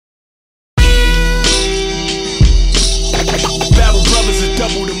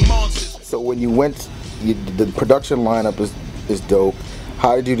when you went, the production lineup is dope.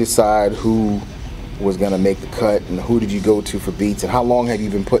 How did you decide who was gonna make the cut, and who did you go to for beats, and how long have you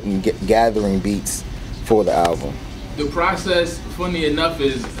been gathering beats for the album? The process, funny enough,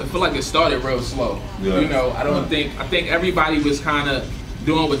 is I feel like it started real slow. Yeah. You know, I think everybody was kind of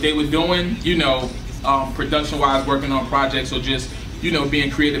doing what they were doing, you know, production-wise, working on projects, or just, you know, being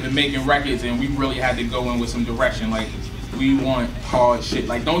creative and making records, and we really had to go in with some direction. Like, we want hard shit.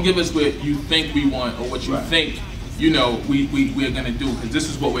 Like, don't give us what you think we want or what you think, you know, we're gonna do, because this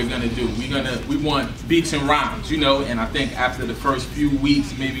is what we're gonna do. We want beats and rhymes, you know. And I think after the first few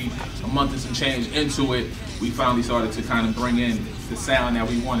weeks, maybe a month and some change into it, we finally started to kind of bring in the sound that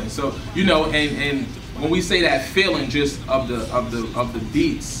we wanted. So, you know, and when we say that feeling just of the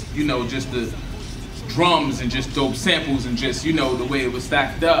beats, you know, just the drums and just dope samples and just, you know, the way it was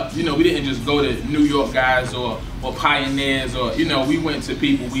stacked up, you know, we didn't just go to New York guys or pioneers, or, you know, we went to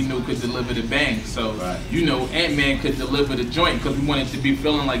people we knew could deliver the bang. So, you know, Ant-Man could deliver the joint because we wanted to be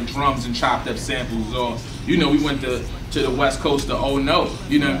feeling like drums and chopped up samples. Or, you know, we went to the West Coast to Oh No,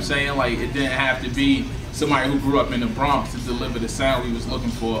 you know what I'm saying? Like, it didn't have to be somebody who grew up in the Bronx to deliver the sound we was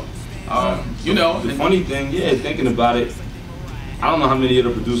looking for. You know, the funny thing, thinking about it, I don't know how many of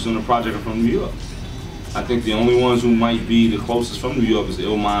the producers on the project are from New York. I think the only ones who might be the closest from New York is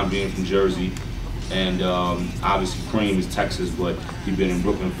Illmind, being from Jersey, and obviously Cream is Texas, but he's been in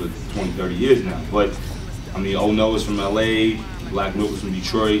Brooklyn for 20, 30 years now. But I mean, Oh No is from LA, Black Milk is from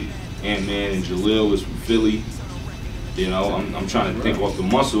Detroit, Ant-Man and Jalil is from Philly. You know, I'm trying to think off the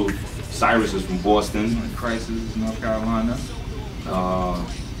muscle. Cyrus is from Boston. Crisis, North Carolina.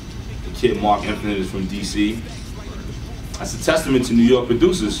 The kid Mark Infinite is from DC. That's a testament to New York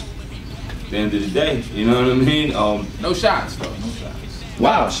producers. At the end of the day, you know what I mean? No shots though, no shots.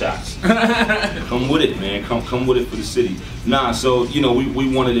 Wow, shots. Come with it, man. Come with it for the city. Nah, so, you know,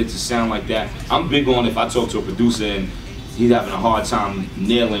 we wanted it to sound like that. I'm big on, if I talk to a producer and he's having a hard time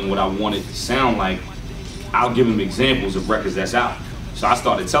nailing what I want it to sound like, I'll give him examples of records that's out. So I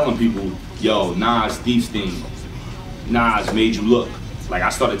started telling people, yo, Nas, Thief's theme, Nas, Made You Look. Like, I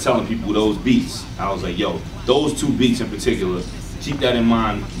started telling people those beats. I was like, yo, those two beats in particular, keep that in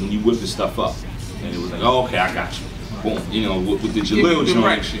mind when you whip this stuff up. And it was like, oh, okay, I got you. Boom. You know, with the Jalil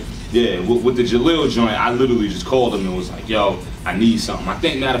joint. Yeah, with the Jalil joint, I literally just called him and was like, yo, I need something. I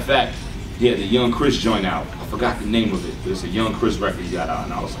think, matter of fact, he had the Young Chris joint out. I forgot the name of it, but it's a Young Chris record he got out.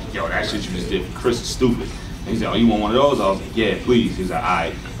 And I was like, yo, that shit you just did for Chris is stupid. And he said, oh, you want one of those? I was like, yeah, please. He's like, all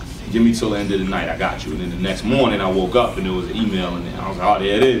right, give me till the end of the night, I got you. And then the next morning, I woke up and there was an email in there. I was like, oh,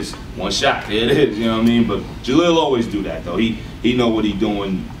 there it is. One shot, there it is, you know what I mean? But Jalil always do that, though. He know what he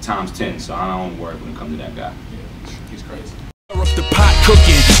doing times 10, so I don't worry when it comes to that guy. Yeah, he's crazy. Up the pot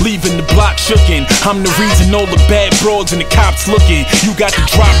cooking, leaving the block shookin'. I'm the reason all the bad broads and the cops looking. You got the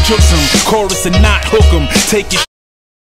drop, jooks 'em, chorus and not hook 'em. Take your